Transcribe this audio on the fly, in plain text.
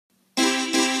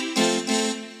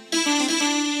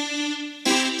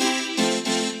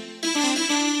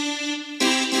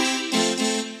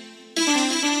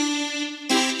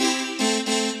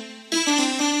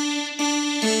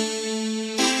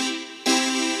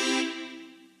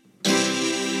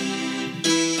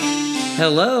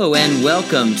Hello and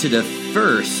welcome to the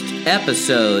first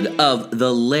episode of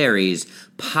the Larry's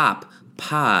Pop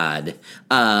Pod.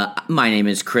 My name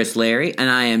is Chris Larry,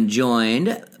 and I am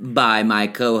joined by my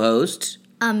co-host,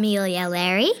 Amelia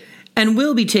Larry. And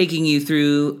we'll be taking you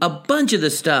through a bunch of the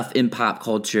stuff in pop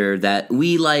culture that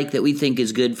we like, that we think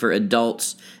is good for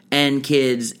adults and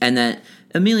kids, and that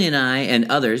Amelia and I and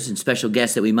others and special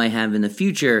guests that we might have in the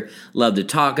future love to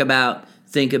talk about,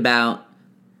 think about,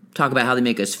 talk about how they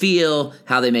make us feel,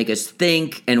 how they make us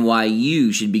think, and why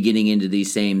you should be getting into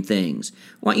these same things.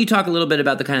 Why don't you talk a little bit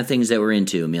about the kind of things that we're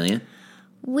into, Amelia?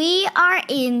 We are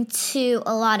into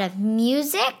a lot of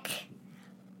music,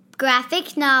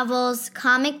 graphic novels,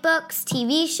 comic books,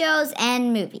 TV shows,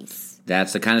 and movies.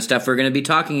 That's the kind of stuff we're going to be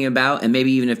talking about, and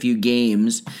maybe even a few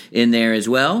games in there as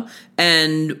well.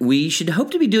 And we should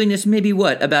hope to be doing this maybe,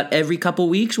 about every couple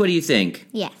weeks? What do you think?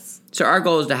 Yes. So our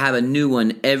goal is to have a new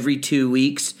one every 2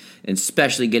 weeks, and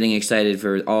especially getting excited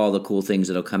for all the cool things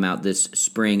that'll come out this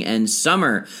spring and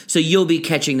summer. So you'll be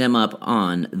catching them up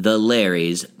on the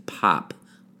Larry's Pop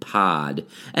Pod.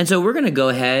 And so we're going to go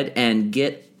ahead and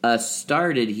get us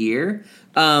started here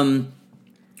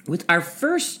with our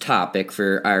first topic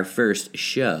for our first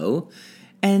show.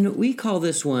 And we call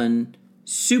this one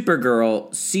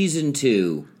Supergirl Season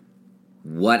 2,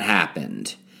 What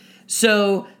Happened?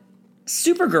 So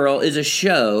Supergirl is a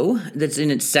show that's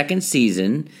in its second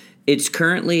season. It's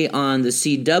currently on the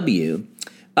CW.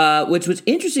 What's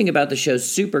interesting about the show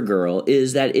Supergirl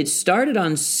is that it started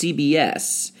on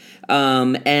CBS,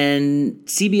 and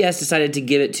CBS decided to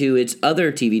give it to its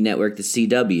other TV network, the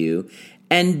CW,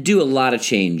 and do a lot of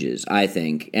changes, I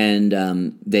think.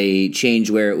 And they changed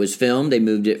where it was filmed. They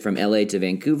moved it from LA to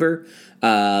Vancouver.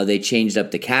 They changed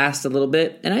up the cast a little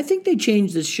bit, and I think they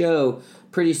changed the show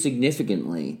pretty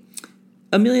significantly.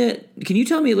 Amelia, can you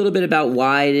tell me a little bit about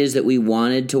why it is that we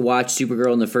wanted to watch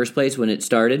Supergirl in the first place when it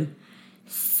started?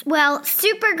 Well,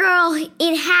 Supergirl,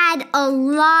 it had a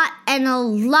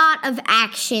lot of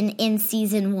action in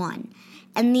season 1.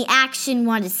 And the action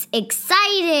was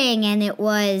exciting, and it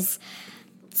was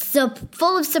so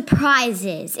full of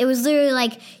surprises. It was literally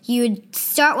like you'd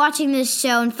start watching this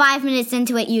show, and 5 minutes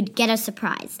into it, you'd get a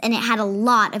surprise. And it had a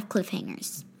lot of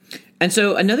cliffhangers. And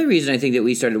so another reason I think that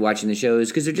we started watching the show is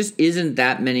because there just isn't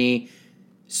that many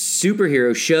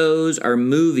superhero shows or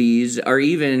movies or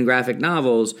even graphic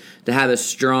novels that have a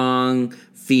strong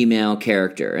female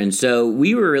character. And so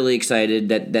we were really excited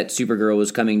that Supergirl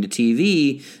was coming to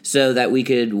TV so that we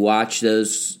could watch a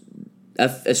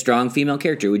strong female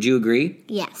character. Would you agree?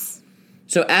 Yes.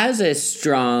 So as a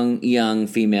strong young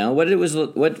female, what was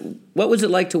it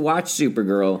like to watch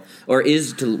Supergirl, or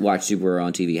is to watch Supergirl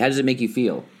on TV? How does it make you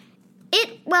feel?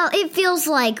 It feels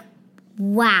like,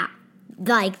 wow,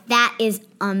 like that is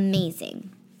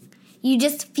amazing. You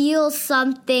just feel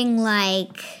something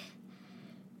like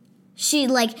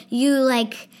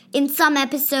in some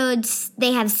episodes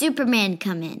they have Superman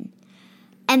come in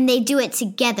and they do it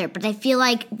together, but I feel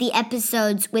like the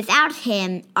episodes without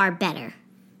him are better.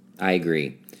 I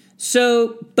agree.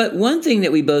 So, but one thing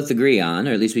that we both agree on,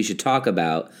 or at least we should talk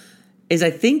about, is I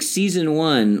think season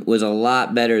 1 was a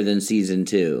lot better than season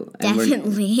 2.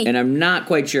 Definitely. And I'm not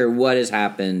quite sure what has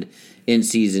happened in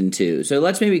season 2. So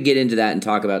let's maybe get into that and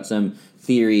talk about some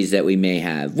theories that we may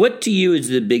have. What to you is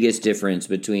the biggest difference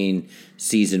between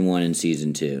season 1 and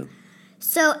season 2?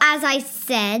 So as I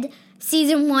said,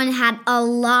 season 1 had a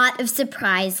lot of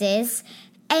surprises,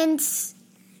 and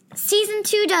season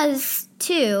 2 does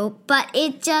too, but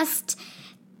the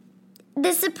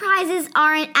surprises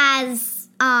aren't as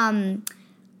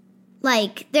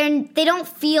they don't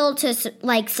feel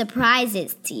like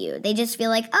surprises to you. They just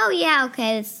feel like, oh yeah,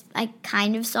 okay, I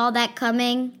kind of saw that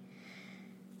coming.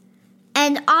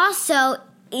 And also,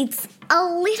 it's a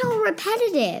little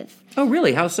repetitive. Oh,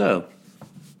 really? How so?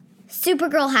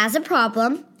 Supergirl has a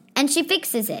problem, and she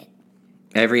fixes it.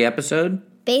 Every episode?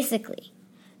 Basically.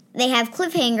 They have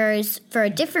cliffhangers for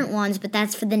different ones, but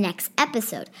that's for the next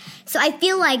episode. So I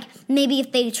feel like maybe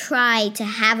if they try to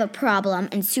have a problem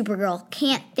and Supergirl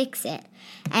can't fix it,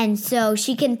 and so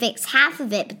she can fix half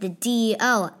of it, but the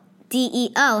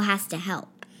DEO has to help.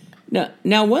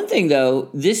 Now, one thing, though,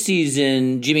 this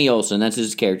season, Jimmy Olsen, that's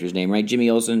his character's name, right? Jimmy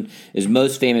Olsen is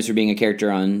most famous for being a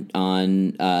character in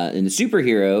the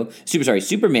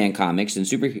Superman comics and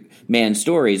Superman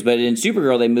stories. But in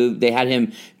Supergirl, they had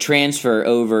him transfer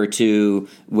over to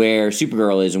where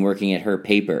Supergirl is and working at her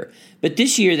paper. But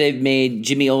this year, they've made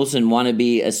Jimmy Olsen want to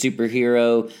be a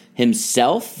superhero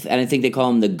himself, and I think they call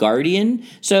him the Guardian.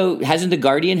 So hasn't the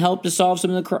Guardian helped to solve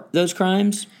some of those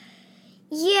crimes?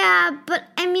 Yeah, but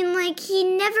I mean, he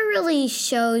never really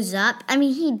shows up. I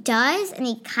mean, he does, and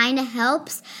he kind of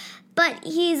helps, but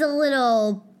he's a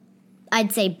little,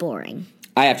 I'd say, boring.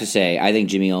 I have to say, I think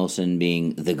Jimmy Olsen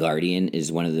being the Guardian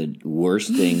is one of the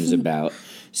worst things about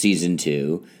season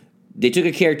 2. They took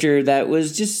a character that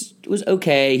was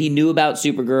okay. He knew about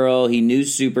Supergirl. He knew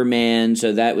Superman.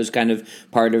 So that was kind of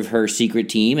part of her secret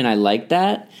team. And I liked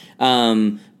that.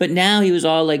 But now he was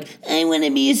all like, I want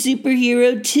to be a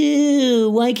superhero too.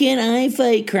 Why can't I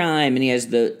fight crime? And he has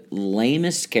the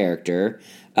lamest character.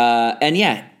 And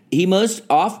yeah, he most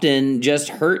often just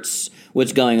hurts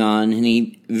what's going on, and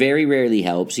he very rarely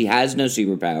helps. He has no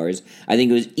superpowers. I think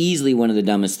it was easily one of the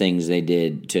dumbest things they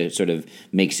did to sort of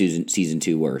make season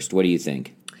 2 worst. What do you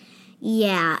think?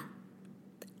 Yeah.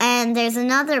 And there's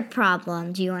another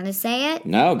problem. Do you want to say it?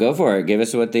 No, go for it. Give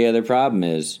us what the other problem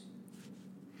is.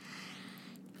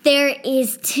 There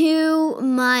is too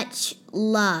much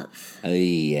love.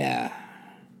 Yeah.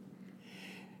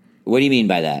 What do you mean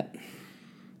by that?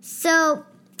 So,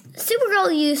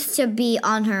 Supergirl used to be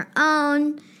on her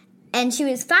own, and she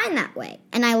was fine that way,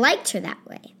 and I liked her that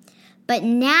way. But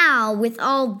now, with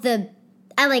all the...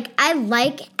 I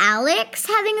like Alex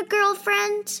having a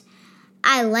girlfriend.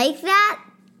 I like that,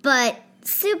 but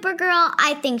Supergirl,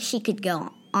 I think she could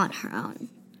go on her own.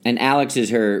 And Alex is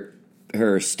her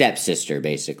stepsister,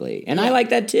 basically. And yeah. I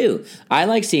like that, too. I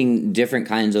like seeing different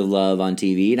kinds of love on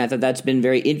TV, and I thought that's been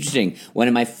very interesting. One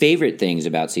of my favorite things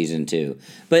about Season 2.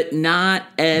 But not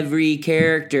every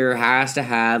character has to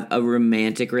have a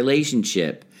romantic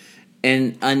relationship.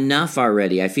 And enough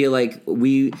already. I feel like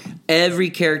every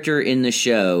character in the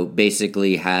show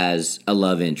basically has a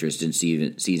love interest in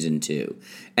Season 2.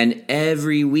 And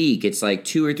every week, it's like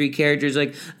 2 or 3 characters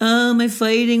like, oh, I'm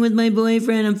fighting with my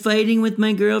boyfriend. I'm fighting with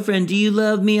my girlfriend. Do you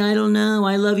love me? I don't know.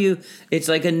 I love you. It's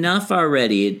like enough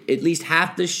already. At least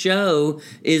half the show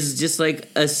is just like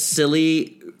a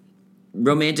silly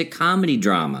romantic comedy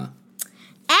drama.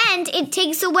 And it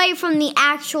takes away from the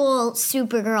actual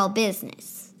Supergirl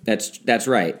business. That's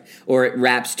right. Or it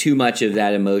wraps too much of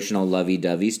that emotional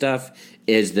lovey-dovey stuff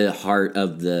is the heart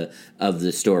of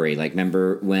the story. Like,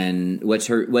 remember when what's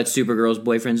Supergirl's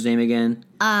boyfriend's name again?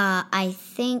 I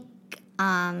think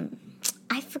I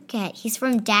forget. He's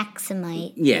from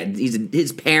Daxamite. Yeah,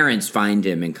 his parents find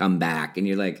him and come back, and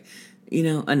you're like,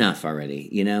 enough already.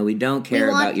 We don't care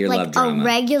about your love drama. We want a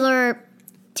regular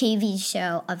TV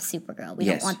show of Supergirl. We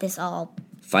don't want this all.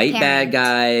 Fight bad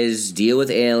guys, deal with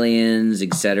aliens,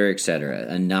 etc.,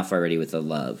 etc. Enough already with the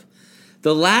love.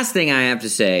 The last thing I have to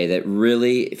say that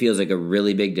really feels like a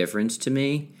really big difference to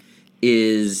me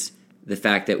is the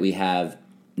fact that we have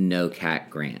no Cat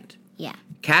Grant. Yeah.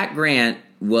 Cat Grant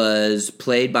was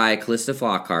played by Callista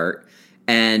Flockhart,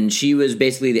 and she was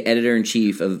basically the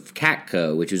editor-in-chief of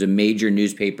Catco, which was a major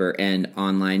newspaper and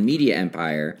online media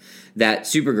empire that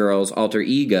Supergirl's alter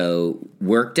ego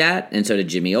worked at, and so did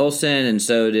Jimmy Olsen, and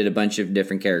so did a bunch of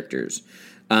different characters.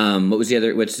 What was the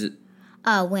other?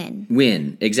 Win.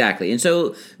 Win, exactly. And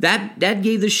so that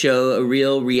gave the show a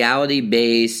real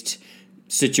reality-based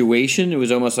situation. It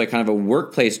was almost like kind of a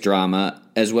workplace drama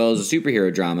as well as a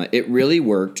superhero drama. It really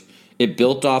worked. It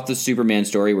built off the Superman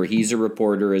story where he's a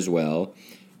reporter as well.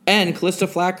 And Callista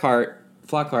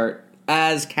Flockhart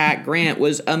as Cat Grant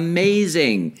was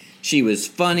amazing. She was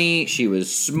funny. She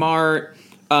was smart.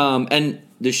 And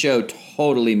the show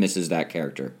totally misses that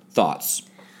character. Thoughts?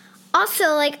 Also,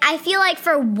 I feel like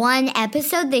for one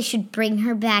episode, they should bring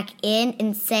her back in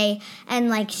and say,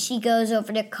 and, she goes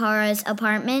over to Kara's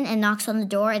apartment and knocks on the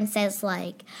door and says,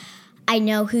 I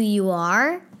know who you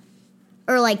are,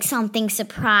 or, something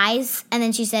surprise, and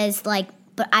then she says,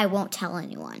 but I won't tell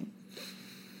anyone.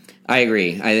 I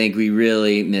agree. I think we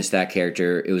really missed that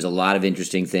character. It was a lot of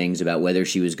interesting things about whether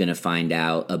she was going to find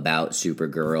out about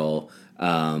Supergirl,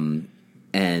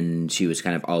 and she was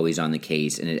kind of always on the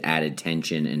case, and it added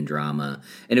tension and drama.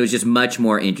 And it was just much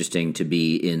more interesting to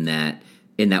be in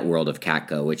that world of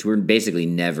Catco, which we're basically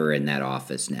never in that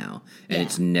office now. And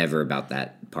It's never about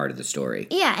that part of the story.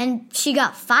 Yeah, and she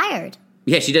got fired.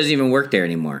 Yeah, she doesn't even work there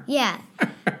anymore. Yeah.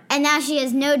 And now she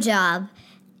has no job.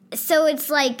 So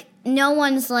it's no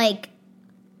one's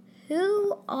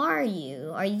who are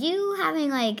you? Are you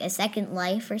having a second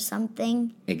life or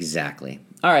something? Exactly.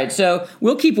 All right, so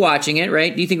we'll keep watching it,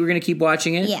 right? Do you think we're going to keep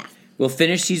watching it? Yeah. We'll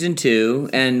finish season 2,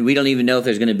 and we don't even know if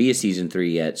there's going to be a season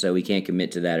 3 yet, so we can't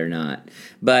commit to that or not.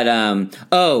 But, our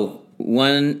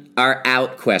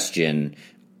out question.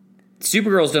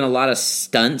 Supergirl's done a lot of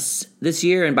stunts this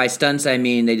year, and by stunts I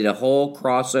mean they did a whole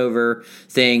crossover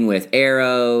thing with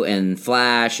Arrow and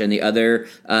Flash and the other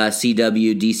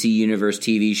CW DC Universe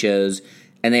TV shows,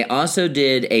 and they also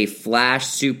did a Flash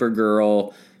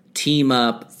Supergirl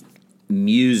team-up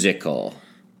musical.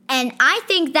 And I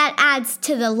think that adds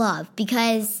to the love,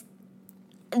 because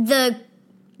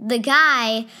the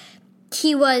guy,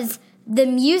 he was the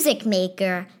music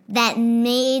maker that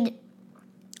made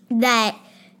that,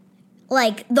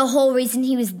 like, the whole reason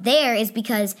he was there is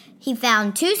because he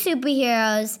found two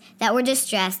superheroes that were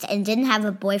distressed and didn't have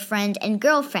a boyfriend and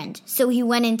girlfriend, so he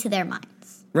went into their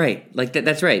minds. Right, like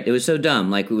that's right. It was so dumb.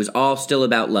 Like, it was all still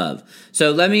about love.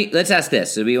 So let's ask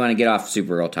this. So we want to get off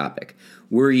Supergirl topic.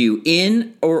 Were you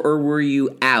in or were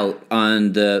you out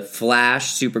on the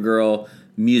Flash Supergirl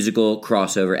musical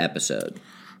crossover episode?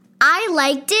 I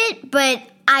liked it, but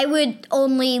I would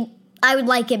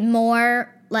like it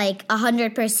more, like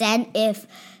 100%, if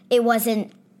it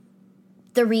wasn't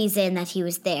the reason that he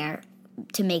was there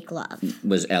to make love.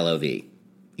 Was LOVE.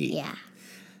 Yeah.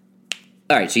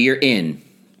 All right, so you're in.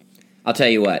 I'll tell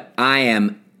you what, I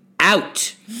am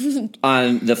out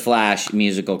on the Flash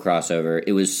musical crossover.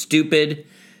 It was stupid.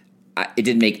 It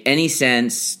didn't make any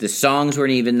sense. The songs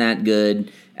weren't even that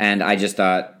good. And I just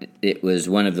thought it was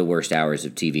one of the worst hours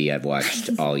of TV I've watched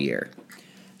all year.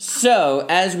 So,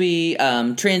 as we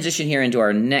transition here into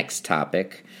our next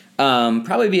topic,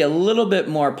 probably be a little bit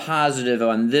more positive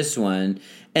on this one,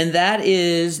 and that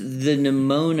is the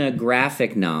Nimona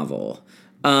graphic novel.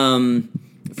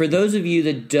 For those of you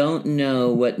that don't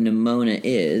know what Nimona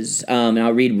is, and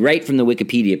I'll read right from the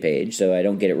Wikipedia page so I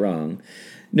don't get it wrong.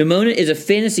 Nimona is a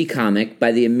fantasy comic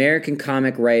by the American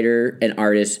comic writer and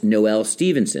artist Noelle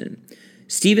Stevenson.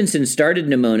 Stevenson started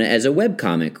Nimona as a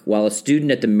webcomic while a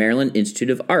student at the Maryland Institute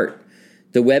of Art.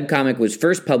 The webcomic was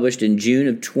first published in June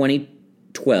of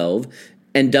 2012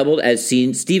 and doubled as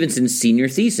Stevenson's senior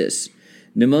thesis.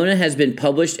 Nimona has been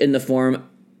published in the form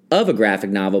of a graphic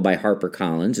novel by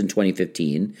HarperCollins in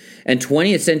 2015, and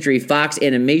 20th Century Fox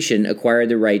Animation acquired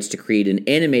the rights to create an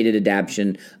animated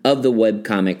adaptation of the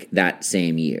webcomic that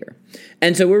same year.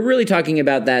 And so we're really talking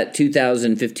about that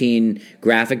 2015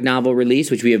 graphic novel release,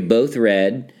 which we have both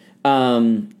read.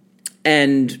 And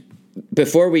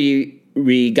before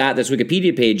we got this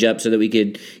Wikipedia page up so that we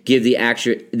could give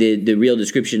the real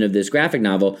description of this graphic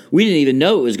novel, we didn't even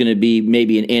know it was going to be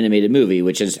maybe an animated movie,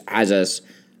 which has us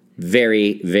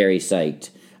very, very psyched.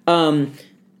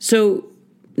 So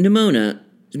Nimona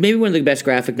is maybe one of the best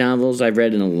graphic novels I've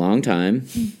read in a long time.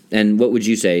 And what would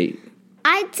you say?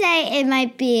 I'd say it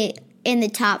might be in the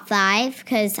top 5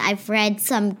 because I've read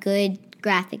some good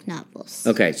graphic novels.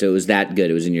 Okay, so it was that good.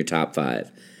 It was in your top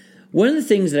 5. One of the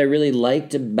things that I really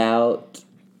liked about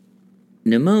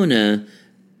Nimona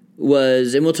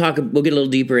was, and we'll get a little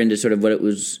deeper into sort of what it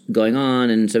was going on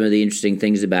and some of the interesting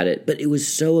things about it, but it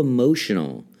was so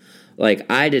emotional. Like,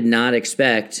 I did not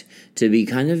expect to be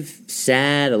kind of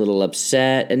sad, a little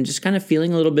upset, and just kind of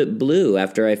feeling a little bit blue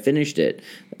after I finished it.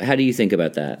 How do you think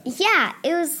about that? Yeah,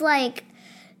 it was like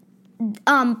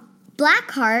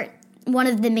Blackheart, one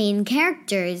of the main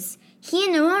characters, he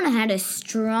and Nimona had a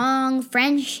strong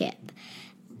friendship.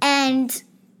 And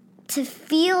to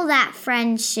feel that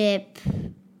friendship,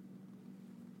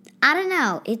 I don't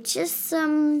know, it just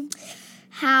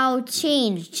how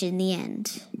changed in the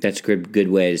end. That's a good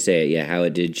way to say it, yeah, how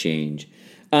it did change.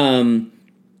 What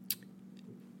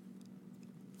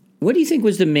do you think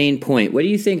was the main point? What do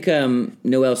you think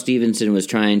Noelle Stevenson was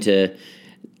trying to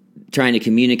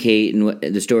communicate and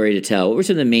the story to tell? What were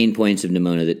some of the main points of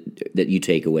Nimona that you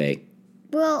take away?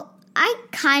 Well, I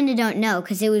kind of don't know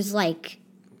because it was like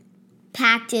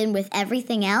packed in with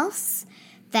everything else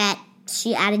that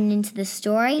she added into the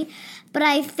story. But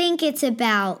I think it's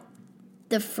about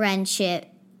the friendship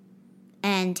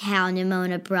and how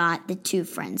Nimona brought the two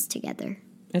friends together.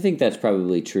 I think that's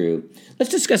probably true.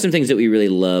 Let's discuss some things that we really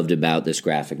loved about this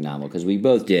graphic novel, because we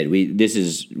both did. We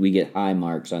get high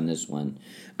marks on this one.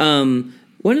 One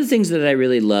of the things that I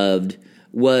really loved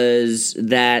was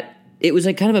that it was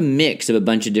like kind of a mix of a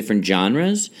bunch of different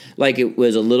genres. Like, it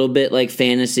was a little bit like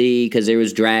fantasy because there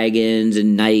was dragons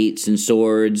and knights and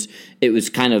swords. It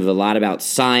was kind of a lot about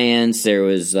science. There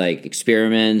was like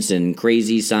experiments and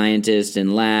crazy scientists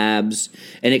and labs.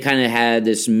 And it kind of had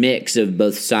this mix of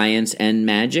both science and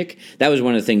magic. That was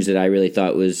one of the things that I really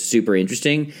thought was super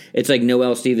interesting. It's like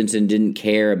Noelle Stevenson didn't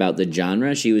care about the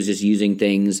genre. She was just using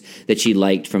things that she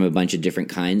liked from a bunch of different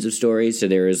kinds of stories. So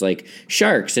there was like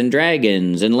sharks and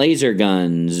dragons and laser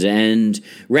guns and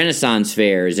Renaissance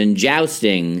fairs and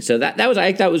jousting. So that was,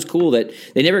 I thought was cool that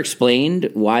they never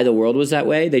explained why the world was that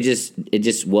way. It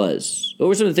just was. What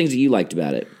were some of the things that you liked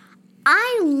about it?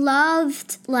 I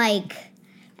loved, like,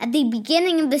 at the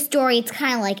beginning of the story, it's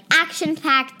kind of like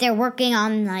action-packed. They're working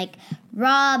on, like,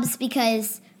 robs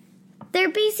because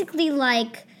they're basically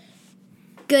like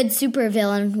good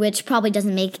supervillain, which probably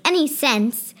doesn't make any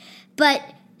sense, but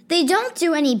they don't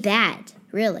do any bad,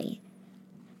 really.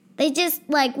 They just,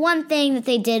 like, one thing that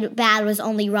they did bad was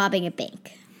only robbing a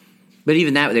bank. But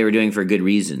even that they were doing for good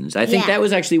reasons. I think that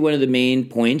was actually one of the main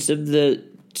points of the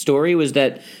story, was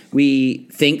that we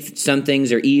think some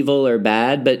things are evil or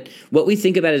bad, but what we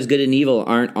think about as good and evil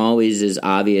aren't always as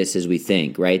obvious as we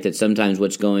think, right? That sometimes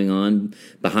what's going on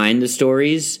behind the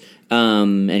stories,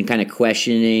 and kind of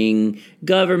questioning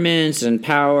governments and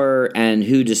power and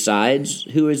who decides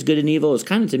who is good and evil is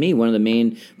kind of, to me, one of the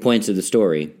main points of the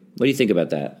story. What do you think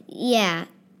about that? Yeah.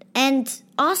 And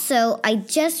also, I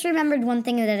just remembered one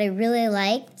thing that I really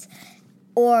liked,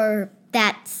 or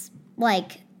that's,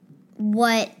 like,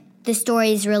 what the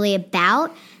story is really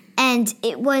about, and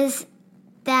it was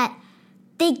that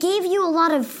they gave you a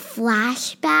lot of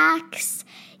flashbacks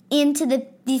into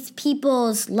these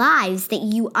people's lives that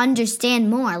you understand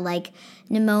more. Like,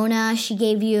 Nimona, she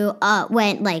gave you,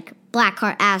 when, like,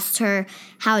 Blackheart asked her,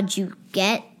 how'd you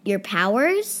get your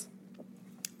powers?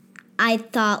 I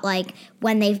thought, like,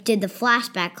 when they did the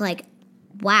flashback, like,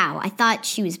 wow, I thought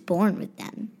she was born with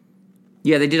them.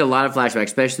 Yeah, they did a lot of flashbacks,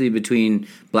 especially between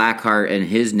Blackheart and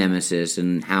his nemesis,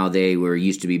 and how they were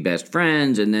used to be best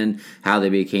friends, and then how they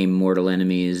became mortal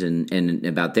enemies, and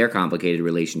about their complicated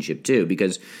relationship too.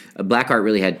 Because Blackheart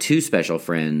really had two special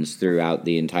friends throughout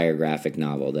the entire graphic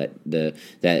novel.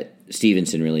 That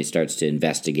Stevenson really starts to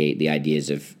investigate the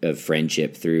ideas of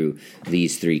friendship through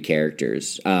these three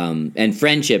characters. And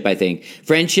friendship, I think,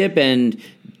 and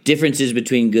differences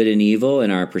between good and evil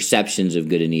and our perceptions of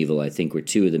good and evil, I think, were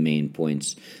two of the main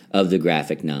points of the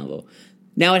graphic novel.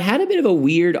 Now, it had a bit of a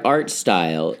weird art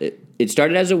style. It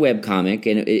started as a webcomic,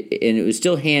 and it was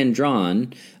still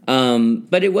hand-drawn,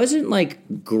 but it wasn't,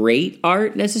 like, great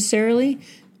art necessarily.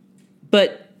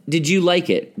 But did you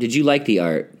like it? Did you like the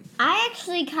art? I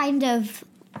actually kind of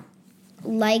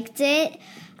liked it.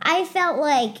 I felt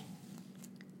like,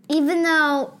 even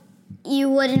though you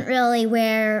wouldn't really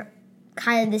wear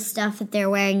kind of the stuff that they're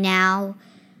wearing now,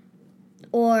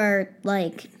 or,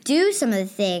 like, do some of the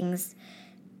things,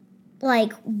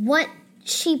 like, what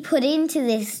she put into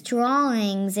these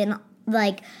drawings and,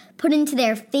 like, put into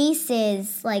their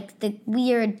faces, like, the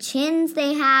weird chins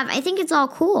they have, I think it's all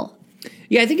cool.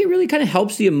 Yeah, I think it really kind of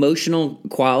helps the emotional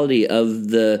quality of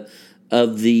the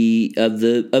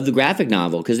graphic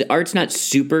novel, because the art's not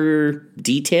super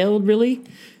detailed, really.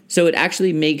 So it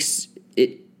actually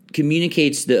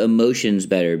communicates the emotions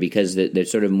better, because they're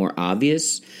sort of more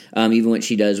obvious. Even what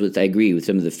she does with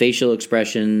some of the facial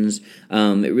expressions,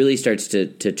 it really starts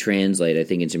to translate, I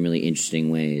think, in some really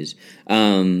interesting ways.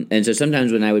 And so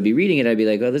sometimes when I would be reading it, I'd be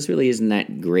like, oh, this really isn't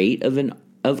that great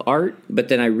of art. But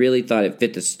then I really thought it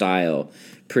fit the style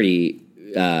pretty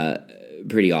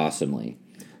awesomely.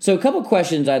 So a couple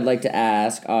questions I'd like to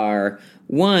ask are,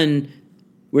 one,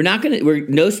 we're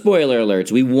no spoiler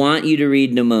alerts. We want you to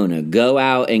read Nimona. Go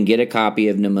out and get a copy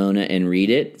of Nimona and read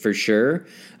it for sure.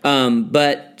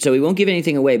 But so we won't give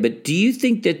anything away, but do you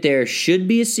think that there should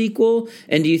be a sequel?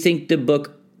 And do you think the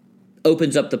book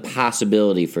opens up the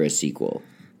possibility for a sequel?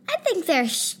 I think there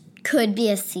could be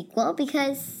a sequel,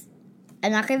 because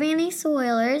I'm not giving any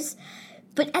spoilers,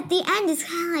 but at the end it's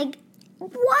kind of like,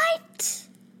 what?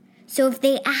 So if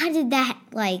they added that,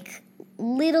 like,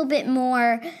 little bit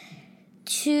more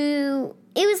to,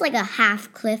 it was like a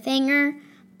half cliffhanger.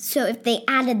 So if they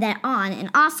added that on, and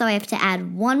also I have to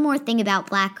add one more thing about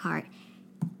Blackheart.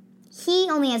 He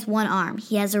only has one arm.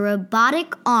 He has a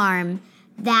robotic arm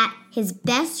that his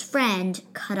best friend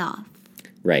cut off.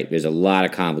 Right. There's a lot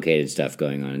of complicated stuff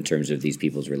going on in terms of these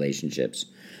people's relationships.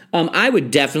 I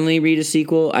would definitely read a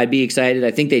sequel. I'd be excited.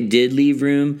 I think they did leave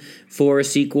room for a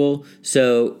sequel,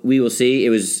 so we will see. It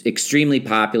was extremely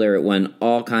popular. It won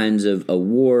all kinds of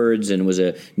awards and was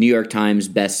a New York Times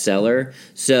bestseller.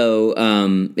 So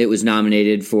it was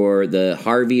nominated for the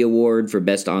Harvey Award for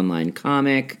Best Online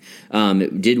Comic.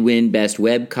 It did win Best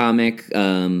Web Comic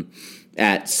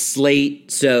at Slate.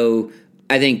 So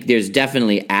I think there's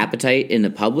definitely appetite in the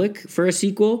public for a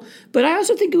sequel, but I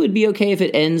also think it would be okay if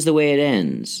it ends the way it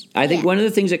ends. I think one of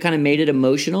the things that kind of made it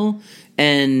emotional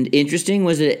and interesting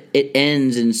was that it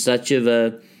ends in such of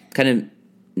a kind of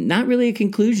not really a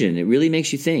conclusion. It really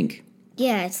makes you think.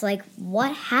 Yeah, it's like,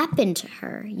 what happened to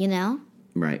her, you know?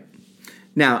 Right.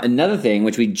 Now, another thing,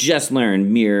 which we just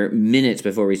learned mere minutes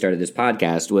before we started this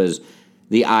podcast, was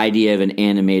the idea of an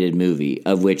animated movie,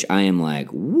 of which I am like,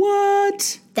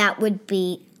 what? That would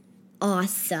be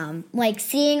awesome. Like,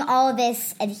 seeing all of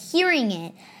this and hearing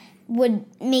it would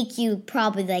make you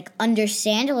probably, like,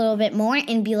 understand a little bit more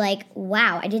and be like,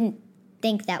 wow, I didn't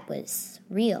think that was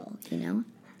real, you know?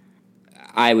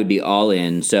 I would be all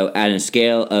in. So at a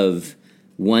scale of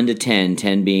 1 to 10,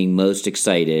 10 being most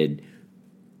excited,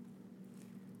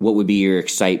 what would be your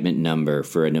excitement number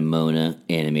for a Nimona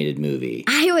animated movie?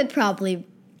 I would probably,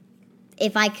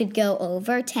 if I could go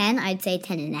over 10, I'd say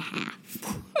 10 and a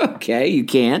half. Okay, you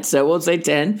can't, so we'll say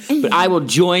 10. But I will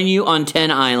join you on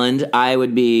 10 Island. I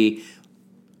would be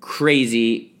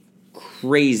crazy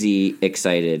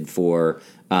excited for,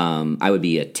 I would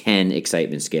be a 10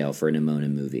 excitement scale for a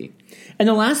Nimona movie. And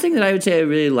the last thing that I would say I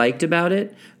really liked about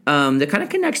it, that kind of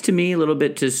connects to me a little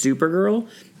bit to Supergirl,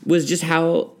 was just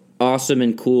how awesome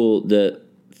and cool the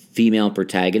female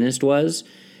protagonist was.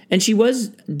 And she was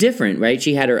different, right?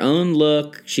 She had her own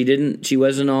look. She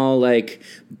wasn't all like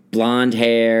blonde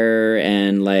hair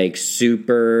and like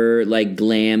super like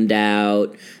glammed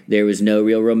out. There was no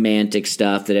real romantic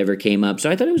stuff that ever came up. So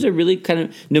I thought it was a really kind of,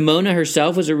 Nimona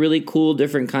herself was a really cool,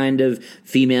 different kind of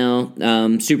female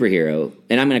superhero.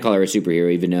 And I'm going to call her a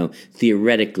superhero, even though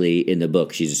theoretically in the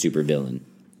book she's a supervillain.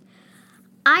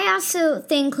 I also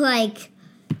think like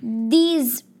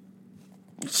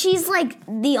she's like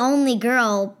the only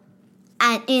girl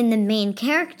in the main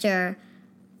character,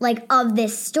 like, of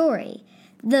this story.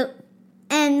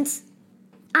 And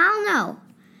I don't know.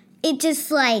 It just,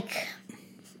 like,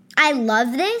 I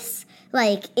love this.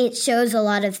 Like, it shows a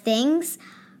lot of things.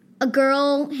 A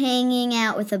girl hanging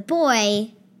out with a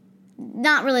boy,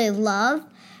 not really love,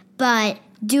 but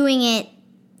doing it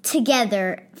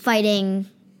together, fighting,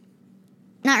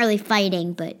 not really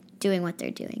fighting, but doing what they're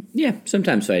doing. Yeah,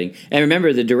 sometimes fighting. And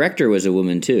remember, the director was a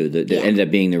woman, too, that ended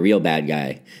up being the real bad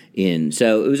guy.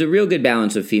 So it was a real good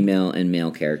balance of female and male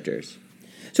characters.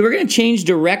 So we're going to change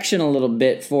direction a little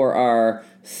bit for our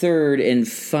third and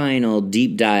final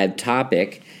deep dive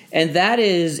topic, and that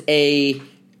is a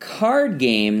card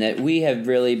game that we have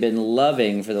really been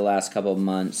loving for the last couple of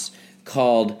months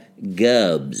called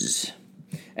Gubs.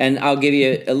 And I'll give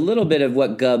you a little bit of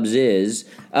what Gubs is.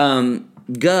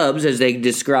 Gubs, as they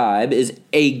describe, is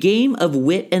a game of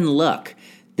wit and luck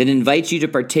that invites you to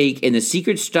partake in the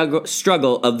secret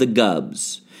struggle of the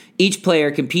Gubs. Each player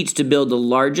competes to build the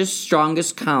largest,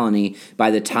 strongest colony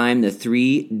by the time the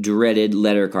 3 dreaded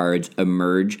letter cards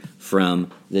emerge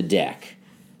from the deck.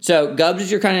 So Gubs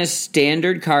is your kind of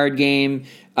standard card game,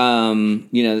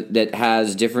 that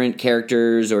has different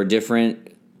characters or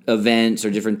different events or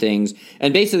different things.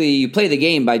 And basically you play the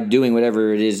game by doing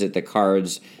whatever it is that the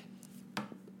cards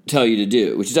tell you to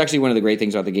do, which is actually one of the great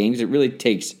things about the games. It really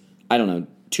takes,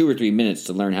 2 or 3 minutes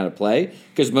to learn how to play,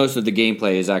 because most of the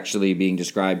gameplay is actually being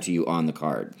described to you on the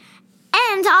card.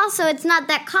 And also, it's not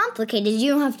that complicated.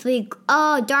 You don't have to be,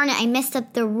 oh, darn it, I messed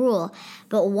up the rule.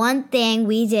 But one thing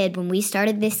we did when we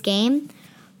started this game,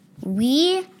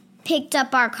 we picked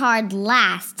up our card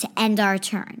last to end our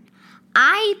turn.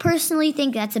 I personally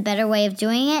think that's a better way of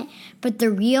doing it, but the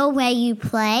real way you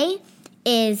play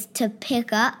is to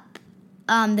pick up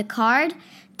the card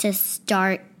to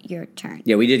start your turn.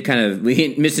 Yeah, we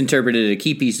misinterpreted a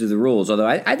key piece of the rules, although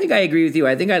I think I agree with you.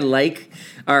 I think I like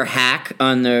our hack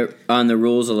on the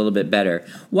rules a little bit better.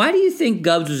 Why do you think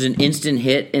Gubs was an instant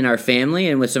hit in our family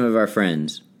and with some of our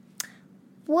friends?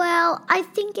 Well, I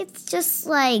think it's just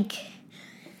like,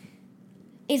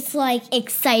 it's like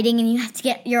exciting and you have to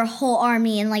get your whole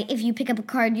army, and like if you pick up a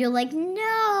card, you're like,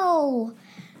 no!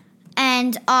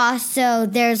 And also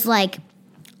there's like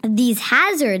these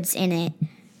hazards in it,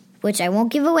 which I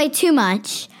won't give away too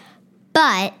much,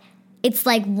 but it's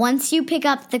like once you pick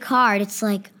up the card, it's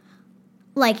like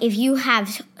if you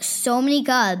have so many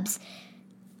Gubs,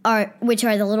 which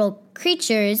are the little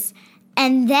creatures,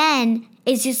 and then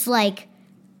it's just like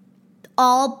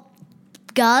all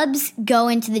Gubs go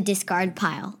into the discard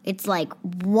pile. It's like,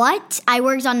 what? I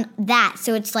worked on that,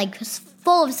 so it's like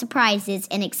full of surprises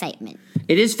and excitement.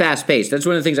 It is fast-paced. That's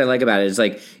one of the things I like about it. It's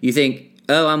like you think,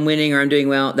 oh, I'm winning or I'm doing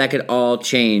well. That could all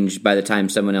change by the time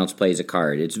someone else plays a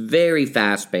card. It's very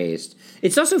fast-paced.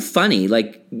 It's also funny.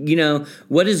 Like,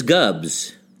 what is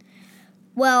Gubs?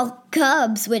 Well,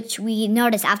 Gubs, which we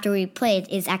noticed after we played,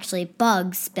 is actually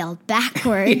bugs spelled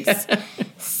backwards. Yeah.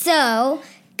 So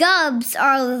Gubs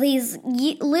are these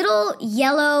little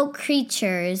yellow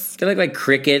creatures. They look like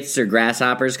crickets or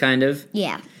grasshoppers, kind of.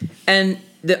 Yeah. And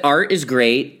the art is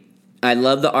great. I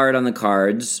love the art on the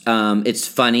cards. It's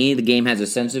funny. The game has a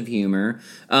sense of humor.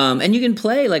 And you can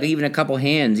play like even a couple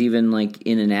hands, even like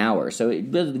in an hour. So it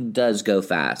really does go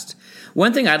fast.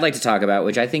 One thing I'd like to talk about,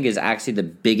 which I think is actually the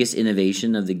biggest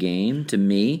innovation of the game to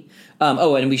me.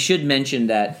 And we should mention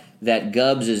that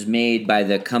Gubs is made by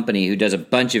the company who does a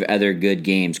bunch of other good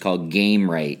games called Game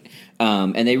Right.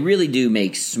 And they really do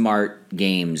make smart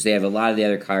games. They have a lot of the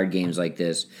other card games like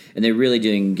this, and they're really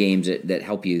doing games that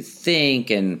help you think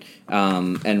and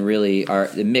really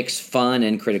mix fun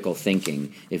and critical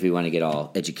thinking if we want to get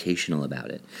all educational about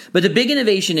it. But the big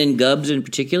innovation in Gubs in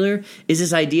particular is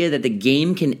this idea that the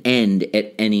game can end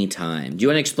at any time. Do you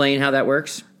want to explain how that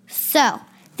works? So,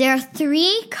 there are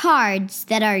 3 cards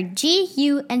that are G,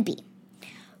 U, and B.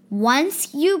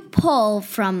 Once you pull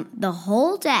from the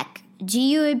whole deck,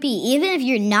 G, U, and B, even if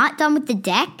you're not done with the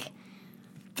deck,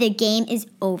 the game is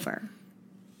over.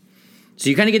 So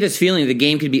you kind of get this feeling the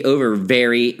game could be over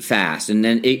very fast, and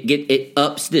then it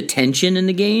ups the tension in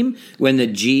the game when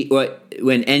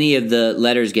when any of the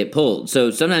letters get pulled.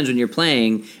 So sometimes when you're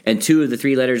playing and 2 of the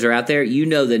 3 letters are out there, you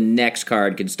know the next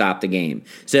card could stop the game.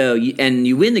 So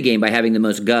you win the game by having the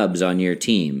most Gubs on your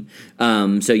team.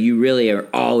 So you really are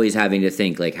always having to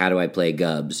think like, how do I play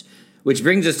Gubs? Which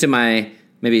brings us to my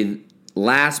maybe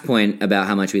last point about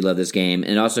how much we love this game,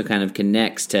 and it also kind of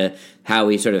connects to how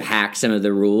we sort of hack some of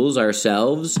the rules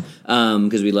ourselves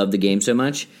because we love the game so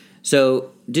much.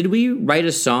 So did we write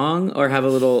a song or have a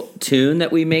little tune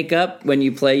that we make up when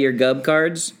you play your Gub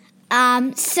cards?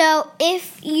 So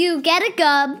if you get a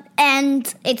Gub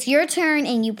and it's your turn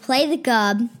and you play the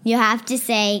Gub, you have to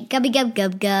say Gubby Gub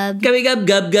Gub Gub. Gubby Gub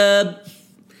Gub Gub.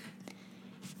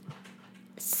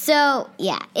 So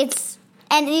yeah,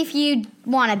 and if you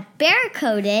want to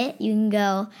barcode it, you can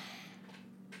go.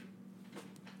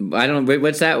 I don't know.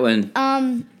 What's that one?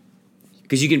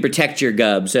 Because you can protect your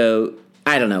Gub. So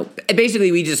I don't know.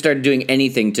 Basically, we just started doing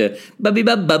anything to bubby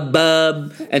bub bub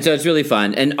bub, and so it's really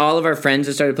fun. And all of our friends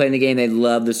that started playing the game, they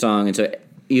love the song, and so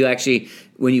you actually,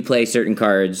 when you play certain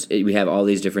cards, we have all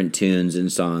these different tunes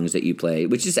and songs that you play,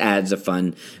 which just adds a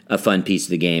fun piece of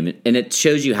the game. And it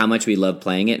shows you how much we love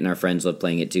playing it, and our friends love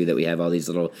playing it too, that we have all these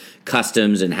little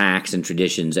customs and hacks and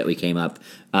traditions that we came up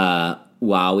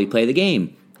while we play the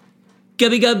game.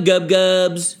 Gubby Gub Gub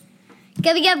Gubs.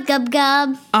 Gubby Gub Gub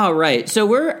Gub. All right, so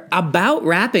we're about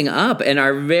wrapping up in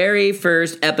our very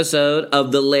first episode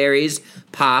of the Larry's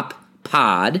Pop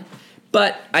Pod.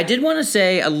 But I did want to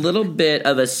say a little bit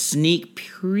of a sneak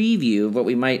preview of what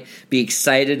we might be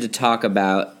excited to talk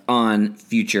about on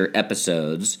future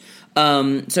episodes.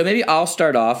 So maybe I'll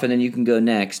start off and then you can go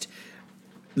next.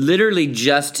 Literally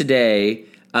just today,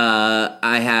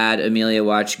 I had Amelia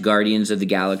watch Guardians of the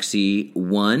Galaxy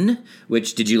 1,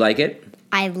 which, did you like it?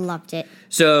 I loved it.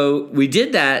 So we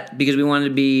did that because we wanted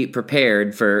to be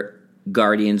prepared for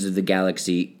Guardians of the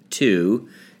Galaxy 2,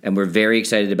 and we're very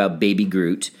excited about Baby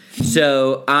Groot.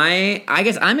 So I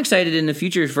guess I'm excited in the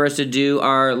future for us to do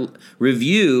our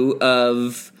review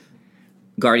of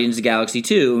Guardians of the Galaxy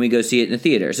 2 when we go see it in the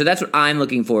theater. So that's what I'm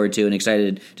looking forward to and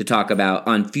excited to talk about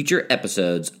on future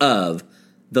episodes of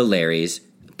the Larry's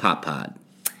Pop Pod.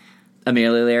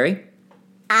 Amelia, Larry?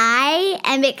 I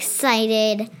am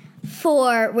excited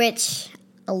for which,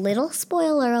 a little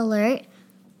spoiler alert,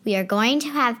 we are going to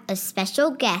have a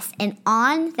special guest, and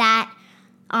on that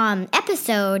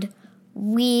episode,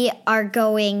 we are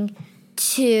going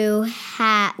to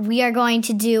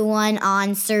do one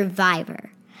on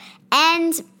Survivor.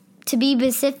 And to be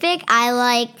specific, I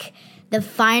like the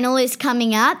final is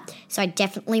coming up, so I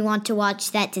definitely want to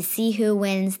watch that to see who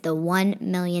wins the $1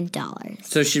 million.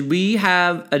 So should we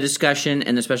have a discussion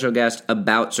and the special guest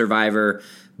about Survivor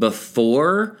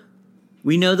before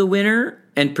we know the winner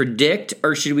and predict,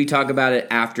 or should we talk about it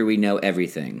after we know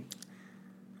everything?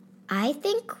 I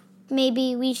think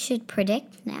maybe we should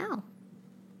predict now.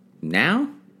 Now?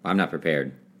 I'm not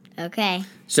prepared. Okay.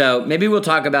 So maybe we'll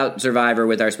talk about Survivor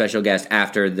with our special guest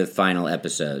after the final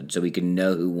episode so we can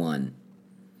know who won.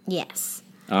 Yes.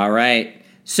 All right.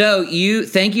 So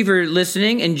thank you for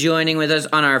listening and joining with us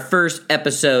on our first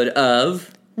episode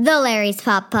of The Larry's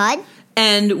Pop Pod.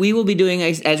 And we will be doing,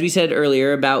 as we said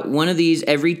earlier, about one of these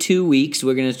every 2 weeks.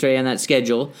 We're going to stay on that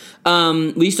schedule.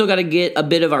 We still got to get a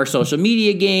bit of our social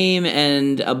media game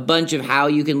and a bunch of how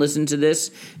you can listen to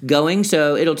this going.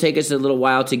 So it'll take us a little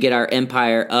while to get our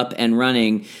empire up and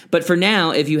running. But for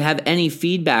now, if you have any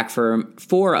feedback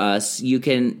for us, you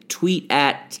can tweet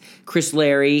at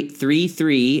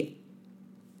ChrisLarry33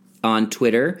 on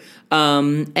Twitter.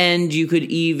 And you could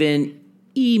even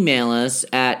email us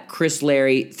at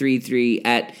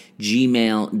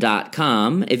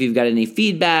chrislarry33@gmail.com if you've got any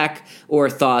feedback or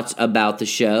thoughts about the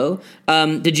show.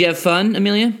 Did you have fun,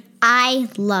 Amelia? I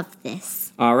love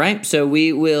this. All right, so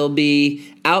we will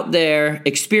be out there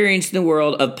experiencing the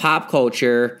world of pop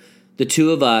culture, the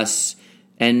two of us,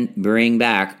 and bring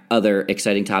back other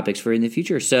exciting topics for in the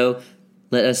future. So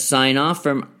let us sign off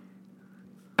from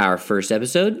our first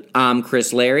episode. I'm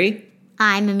Chris Larry.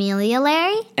 I'm Amelia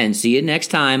Larry. And see you next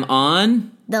time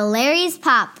on The Larry's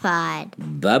Pop Pod.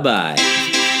 Bye-bye.